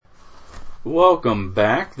Welcome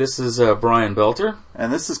back. This is Brian Belter.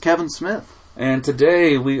 And this is Kevin Smith. And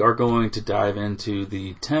today we are going to dive into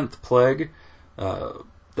the 10th plague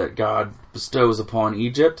that God bestows upon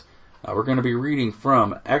Egypt. We're going to be reading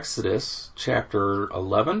from Exodus chapter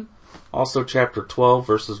 11, also chapter 12,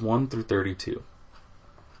 verses 1 through 32.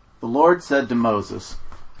 The Lord said to Moses,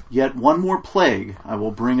 "Yet one more plague I will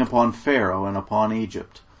bring upon Pharaoh and upon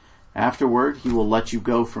Egypt. Afterward he will let you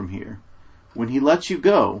go from here. When he lets you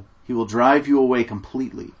go, he will drive you away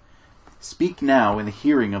completely. Speak now in the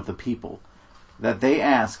hearing of the people, that they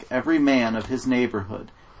ask every man of his neighborhood,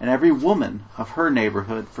 and every woman of her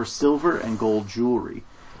neighborhood for silver and gold jewelry.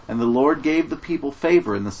 And the Lord gave the people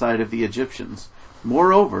favor in the sight of the Egyptians.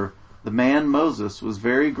 Moreover, the man Moses was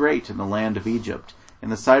very great in the land of Egypt, in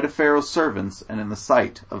the sight of Pharaoh's servants, and in the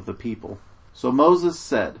sight of the people. So Moses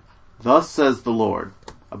said, Thus says the Lord,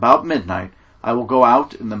 about midnight I will go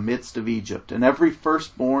out in the midst of Egypt, and every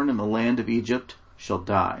firstborn in the land of Egypt shall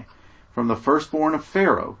die, from the firstborn of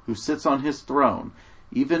Pharaoh, who sits on his throne,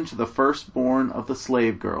 even to the firstborn of the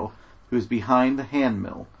slave girl, who is behind the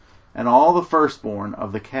handmill, and all the firstborn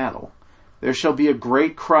of the cattle. There shall be a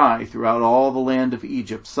great cry throughout all the land of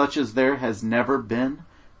Egypt, such as there has never been,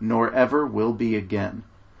 nor ever will be again.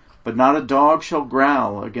 But not a dog shall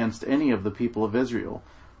growl against any of the people of Israel,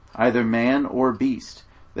 either man or beast,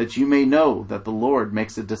 that you may know that the Lord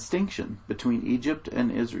makes a distinction between Egypt and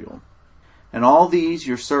Israel. And all these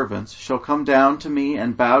your servants shall come down to me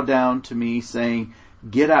and bow down to me, saying,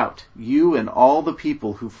 Get out, you and all the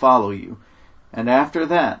people who follow you, and after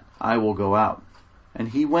that I will go out." And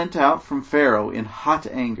he went out from Pharaoh in hot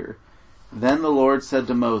anger. Then the Lord said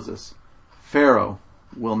to Moses, "Pharaoh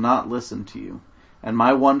will not listen to you, and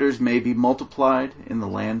my wonders may be multiplied in the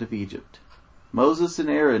land of Egypt." Moses and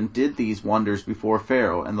Aaron did these wonders before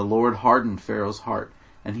Pharaoh, and the Lord hardened Pharaoh's heart,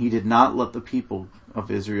 and he did not let the people of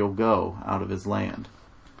Israel go out of his land.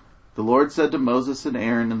 The Lord said to Moses and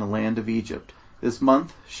Aaron in the land of Egypt, "This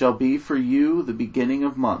month shall be for you the beginning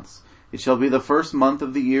of months. It shall be the first month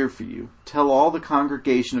of the year for you. Tell all the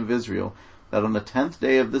congregation of Israel that on the 10th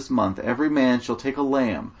day of this month every man shall take a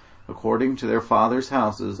lamb, according to their fathers'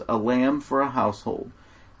 houses, a lamb for a household.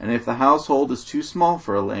 And if the household is too small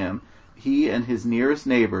for a lamb, he and his nearest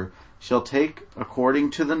neighbor shall take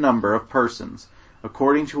according to the number of persons,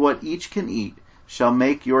 according to what each can eat, shall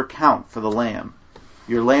make your count for the lamb.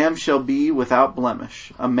 Your lamb shall be without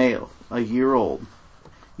blemish, a male, a year old.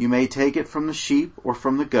 You may take it from the sheep or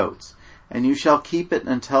from the goats, and you shall keep it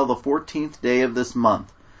until the 14th day of this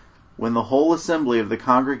month, when the whole assembly of the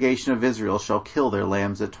congregation of Israel shall kill their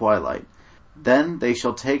lambs at twilight. Then they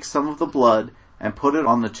shall take some of the blood and put it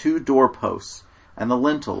on the 2 doorposts and the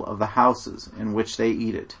lintel of the houses in which they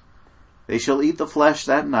eat it. They shall eat the flesh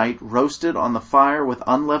that night, roasted on the fire with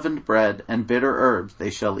unleavened bread and bitter herbs they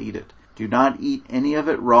shall eat it. Do not eat any of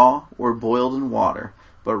it raw or boiled in water,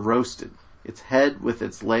 but roasted, its head with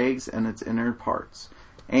its legs and its inner parts.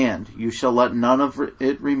 And you shall let none of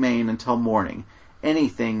it remain until morning.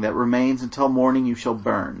 Anything that remains until morning you shall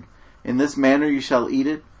burn. In this manner you shall eat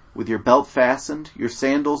it, with your belt fastened, your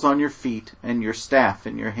sandals on your feet, and your staff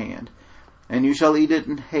in your hand. And you shall eat it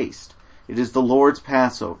in haste. It is the Lord's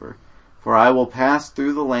Passover. For I will pass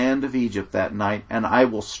through the land of Egypt that night, and I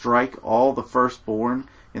will strike all the firstborn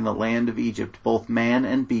in the land of Egypt, both man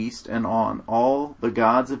and beast, and on all the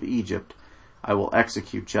gods of Egypt I will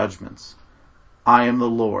execute judgments. I am the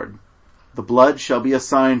Lord. The blood shall be a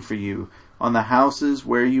sign for you on the houses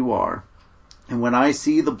where you are. And when I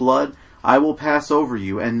see the blood, I will pass over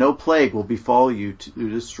you, and no plague will befall you to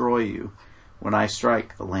destroy you when I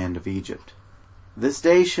strike the land of Egypt. This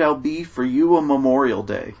day shall be for you a memorial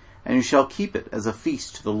day, and you shall keep it as a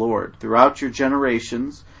feast to the Lord. Throughout your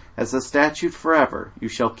generations, as a statute forever, you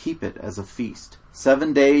shall keep it as a feast.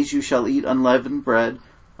 7 days you shall eat unleavened bread.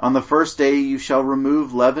 On the first day you shall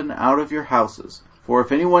remove leaven out of your houses. For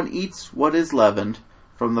if anyone eats what is leavened,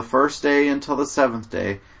 from the first day until the 7th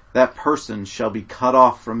day, that person shall be cut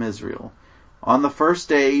off from Israel. On the first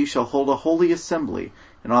day you shall hold a holy assembly,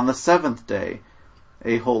 and on the 7th day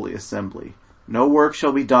a holy assembly. No work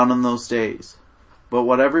shall be done on those days, but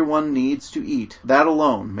what everyone needs to eat, that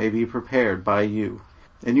alone may be prepared by you.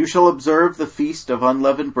 And you shall observe the feast of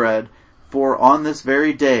unleavened bread, for on this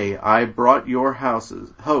very day I brought your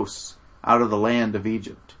hosts out of the land of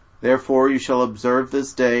Egypt. Therefore you shall observe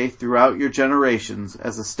this day throughout your generations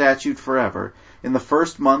as a statute forever. In the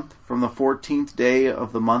first month, from the 14th day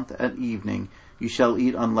of the month at evening, you shall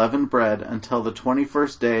eat unleavened bread until the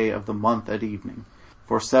 21st day of the month at evening.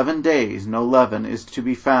 For 7 days no leaven is to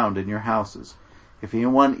be found in your houses. If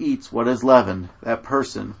anyone eats what is leavened, that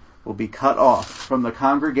person will be cut off from the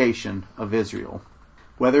congregation of Israel.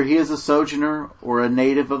 Whether he is a sojourner or a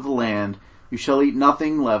native of the land, you shall eat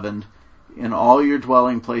nothing leavened. In all your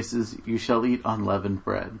dwelling places you shall eat unleavened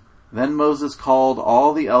bread. Then Moses called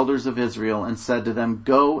all the elders of Israel and said to them,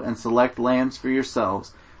 Go and select lambs for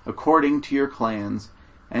yourselves, according to your clans,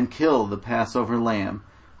 and kill the Passover lamb.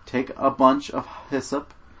 Take a bunch of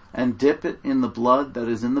hyssop, and dip it in the blood that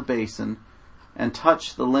is in the basin, and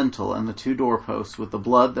touch the lintel and the 2 doorposts with the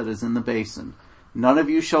blood that is in the basin. None of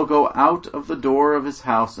you shall go out of the door of his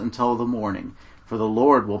house until the morning, for the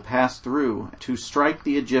Lord will pass through to strike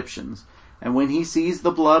the Egyptians. And when he sees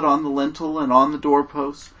the blood on the lintel and on the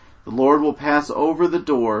doorposts, the Lord will pass over the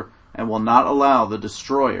door and will not allow the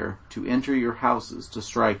destroyer to enter your houses to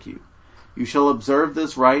strike you. You shall observe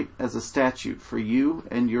this rite as a statute for you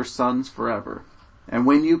and your sons forever. And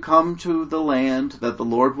when you come to the land that the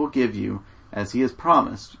Lord will give you, as he has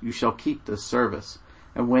promised, you shall keep this service.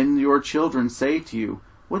 And when your children say to you,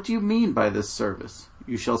 What do you mean by this service?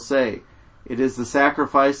 You shall say, It is the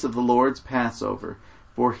sacrifice of the Lord's Passover,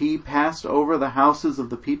 for he passed over the houses of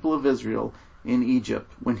the people of Israel in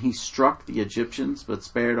Egypt, when he struck the Egyptians, but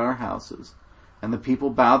spared our houses. And the people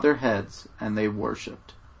bowed their heads, and they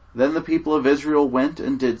worshipped. Then the people of Israel went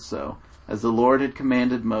and did so, as the Lord had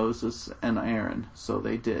commanded Moses and Aaron, so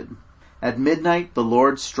they did. At midnight the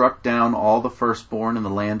Lord struck down all the firstborn in the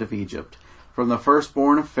land of Egypt, from the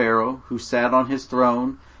firstborn of Pharaoh, who sat on his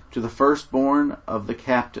throne, to the firstborn of the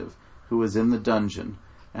captive, who was in the dungeon,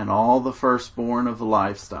 and all the firstborn of the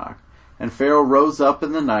livestock. And Pharaoh rose up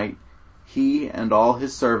in the night, he and all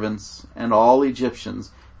his servants, and all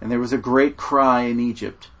Egyptians, and there was a great cry in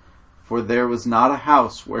Egypt, for there was not a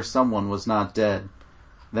house where someone was not dead.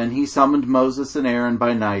 Then he summoned Moses and Aaron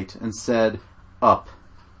by night, and said, Up,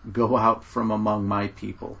 go out from among my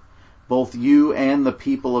people, both you and the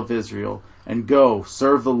people of Israel, and go,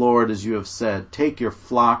 serve the Lord as you have said. Take your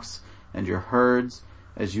flocks and your herds,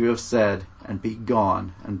 as you have said, and be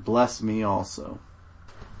gone, and bless me also.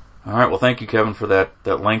 All right, well, thank you, Kevin, for that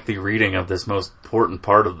lengthy reading of this most important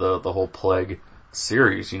part of the whole plague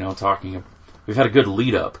series. We've had a good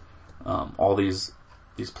lead up, all these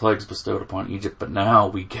plagues bestowed upon Egypt, but now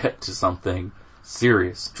we get to something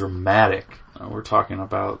serious, dramatic. We're talking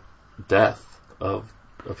about death of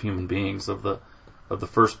human beings, of the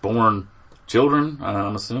firstborn children.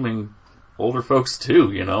 I'm assuming older folks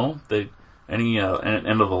too. Any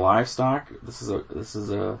end of the livestock. This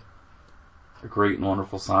is a great and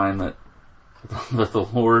wonderful sign that the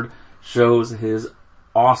Lord shows his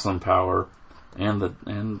awesome power and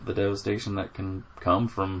the devastation that can come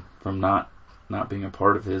from not being a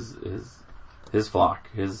part of his flock,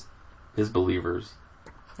 his believers.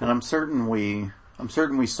 And I'm certain we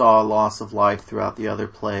saw a loss of life throughout the other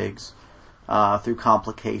plagues, through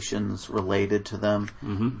complications related to them.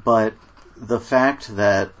 Mm-hmm. But the fact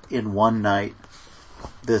that in one night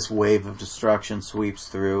this wave of destruction sweeps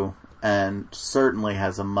through and certainly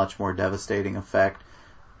has a much more devastating effect,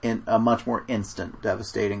 a much more instant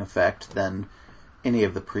devastating effect than any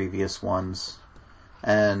of the previous ones.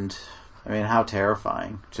 And how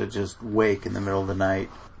terrifying to just wake in the middle of the night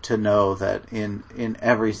to know that in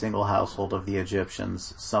every single household of the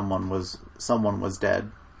Egyptians, someone was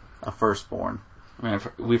dead, a firstborn.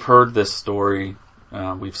 We've heard this story,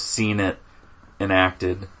 we've seen it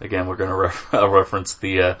enacted. Again, we're going to reference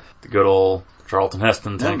the good old Charlton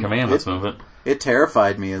Heston Ten Commandments movement. It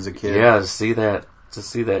terrified me as a kid. Yeah, to see that,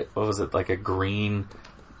 what was it, like a green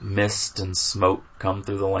mist and smoke come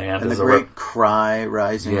through the land. And the great cry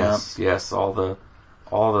rising up. Yes, all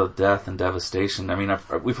the death and devastation.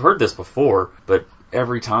 We've heard this before, but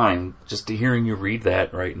every time, just to hearing you read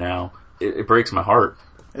that right now, it breaks my heart.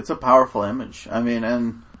 It's a powerful image.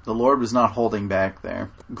 And the Lord was not holding back there.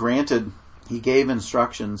 Granted, he gave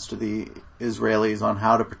instructions to the Israelis on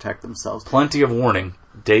how to protect themselves. Plenty of warning.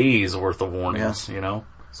 Days worth of warnings, yes.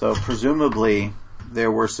 So presumably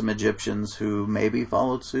there were some Egyptians who maybe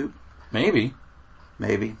followed suit. Maybe.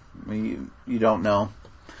 You don't know.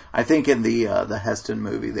 I think in the Heston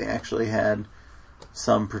movie they actually had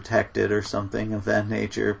some protected or something of that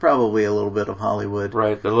nature. Probably a little bit of Hollywood.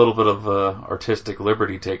 Right, a little bit of artistic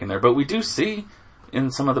liberty taken there. But we do see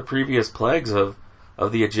in some of the previous plagues of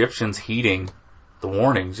the Egyptians heeding the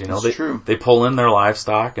warnings. It's true. They pull in their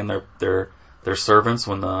livestock and their servants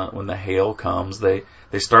when the hail comes. They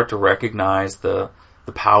start to recognize the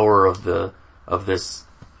power of this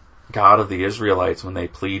God of the Israelites when they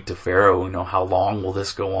plead to Pharaoh. How long will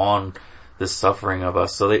this go on? This suffering of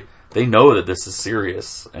us. So they know that this is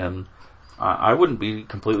serious, and I wouldn't be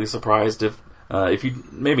completely surprised if you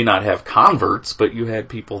maybe not have converts, but you had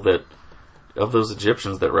people of those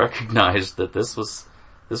Egyptians that recognized that this was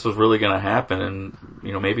really going to happen, and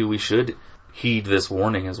maybe we should heed this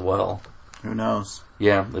warning as well. Who knows?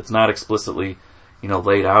 Yeah, it's not explicitly,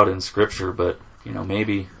 laid out in Scripture, but,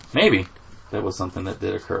 maybe that was something that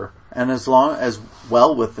did occur. And as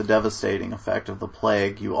well with the devastating effect of the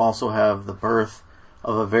plague, you also have the birth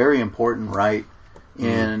of a very important rite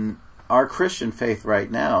in our Christian faith right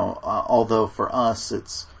now, although for us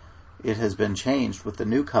it has been changed with the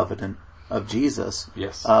new covenant of Jesus.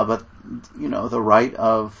 Yes. But, the rite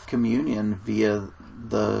of communion via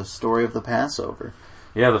the story of the Passover.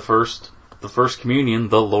 Yeah, the first communion,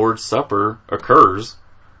 the Lord's Supper, occurs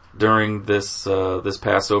during this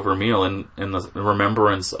Passover meal in the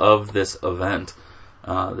remembrance of this event.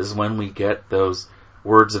 This is when we get those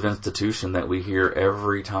words of institution that we hear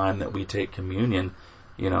every time that we take communion.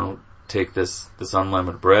 Take this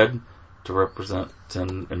unleavened bread to represent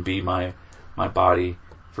and be my body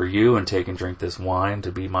for you, and take and drink this wine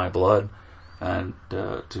to be my blood, and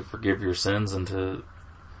to forgive your sins and to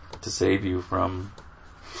save you from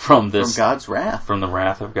God's wrath, from the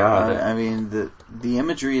wrath of God. The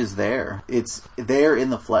imagery is there. It's there in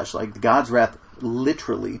the flesh. Like God's wrath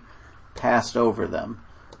literally passed over them.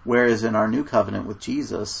 Whereas in our new covenant with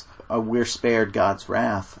Jesus, we're spared God's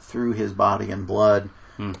wrath through his body and blood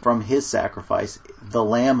from his sacrifice, the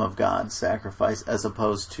Lamb of God's sacrifice, as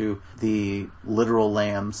opposed to the literal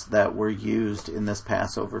lambs that were used in this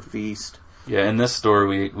Passover feast. Yeah, in this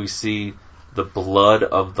story we see the blood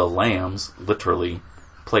of the lambs literally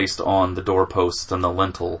placed on the doorposts and the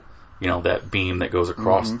lintel, that beam that goes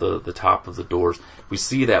across the top of the doors. We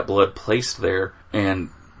see that blood placed there,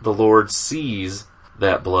 and the Lord sees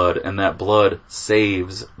that blood, and that blood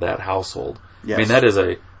saves that household. Yes. That is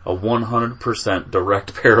a 100%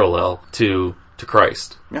 direct parallel to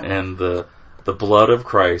Christ. Yeah. And the blood of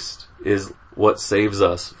Christ is what saves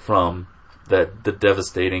us from the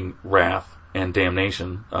devastating wrath and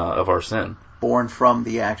damnation of our sin. Born from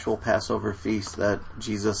the actual Passover feast that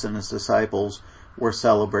Jesus and his disciples were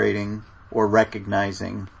celebrating or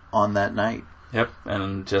recognizing on that night. Yep,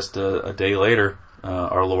 and just a day later,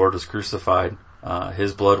 our Lord was crucified.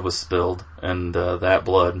 His blood was spilled, and that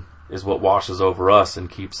blood is what washes over us and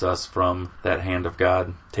keeps us from that hand of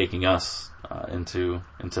God taking us into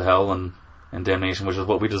hell and damnation, which is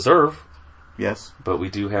what we deserve. Yes. But we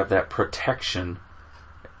do have that protection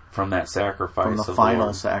from that sacrifice. From the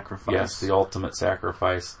final sacrifice. Yes, the ultimate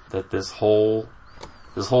sacrifice. That this whole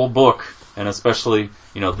book, and especially,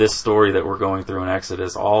 this story that we're going through in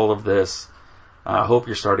Exodus, all of this, I hope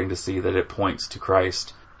you're starting to see that it points to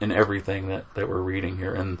Christ in everything that we're reading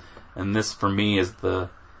here. And this, for me, is the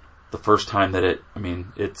first time that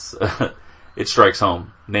it strikes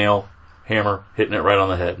home. Nail, hammer, hitting it right on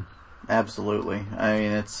the head. Absolutely.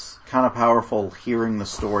 It's kind of powerful hearing the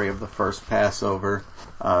story of the first Passover.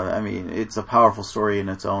 It's a powerful story in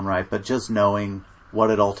its own right, but just knowing what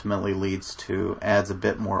it ultimately leads to adds a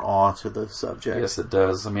bit more awe to the subject. Yes, it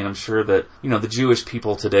does. I'm sure that, the Jewish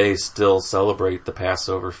people today still celebrate the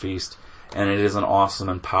Passover feast, and it is an awesome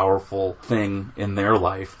and powerful thing in their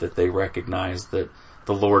life that they recognize that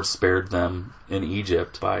the Lord spared them in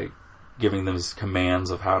Egypt by giving them these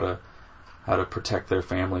commands of how to protect their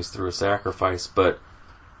families through a sacrifice. But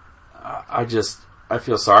I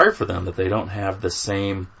feel sorry for them that they don't have the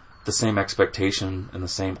same expectation and the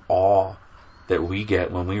same awe that we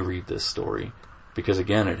get when we read this story, because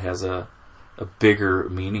again, it has a bigger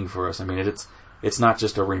meaning for us. It's not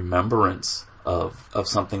just a remembrance of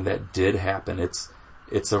something that did happen.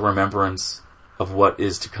 It's a remembrance of what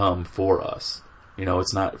is to come for us.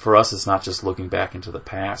 It's not, for us, it's not just looking back into the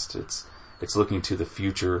past. It's looking to the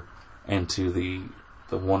future and to the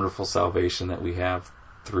wonderful salvation that we have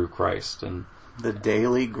through Christ and the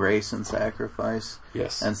daily grace and sacrifice,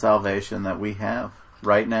 yes, and salvation that we have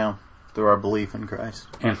right now through our belief in Christ.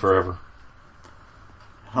 And forever.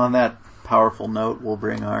 On that powerful note, we'll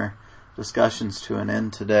bring our discussions to an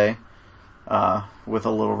end today, with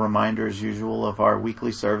a little reminder as usual of our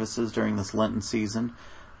weekly services during this Lenten season.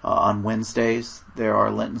 On Wednesdays, there are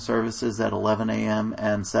Lenten services at 11 a.m.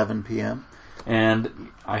 and 7 p.m. And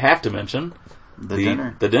I have to mention the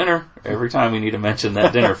dinner. The dinner. Every time we need to mention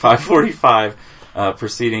that dinner. 5:45,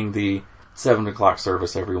 preceding the 7 o'clock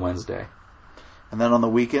service every Wednesday. And then on the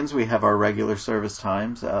weekends, we have our regular service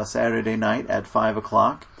times. Saturday night at 5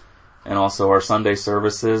 o'clock. And also our Sunday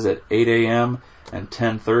services at 8 a.m. and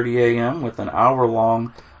 10:30 a.m. with an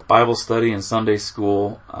hour-long Bible study and Sunday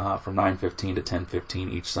school from 9:15 to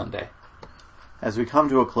 10:15 each Sunday. As we come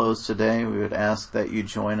to a close today, we would ask that you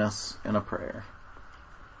join us in a prayer.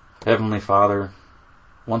 Heavenly Father,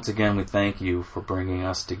 once again we thank you for bringing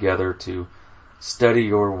us together to study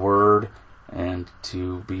your word and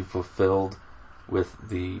to be fulfilled with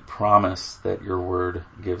the promise that your word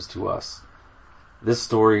gives to us. This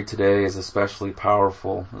story today is especially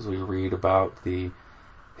powerful as we read about the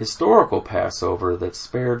historical Passover that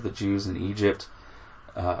spared the Jews in Egypt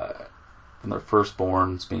from their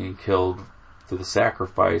firstborns being killed through the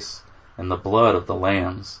sacrifice and the blood of the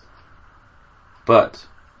lambs. But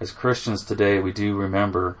as Christians today, we do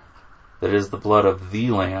remember that it is the blood of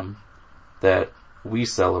the Lamb that we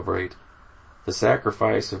celebrate, the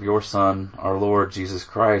sacrifice of your Son, our Lord Jesus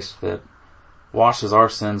Christ, that washes our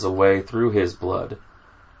sins away through His blood.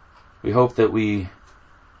 We hope that we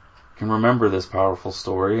can remember this powerful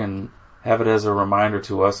story and have it as a reminder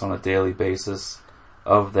to us on a daily basis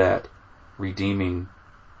of that redeeming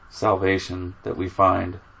salvation that we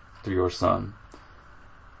find through your Son.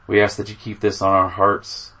 We ask that you keep this on our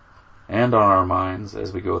hearts and on our minds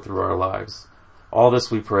as we go through our lives. All this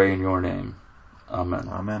we pray in your name. Amen.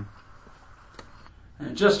 Amen.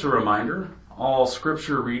 And just a reminder, all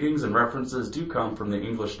scripture readings and references do come from the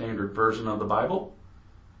English Standard Version of the Bible.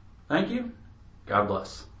 Thank you. God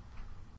bless.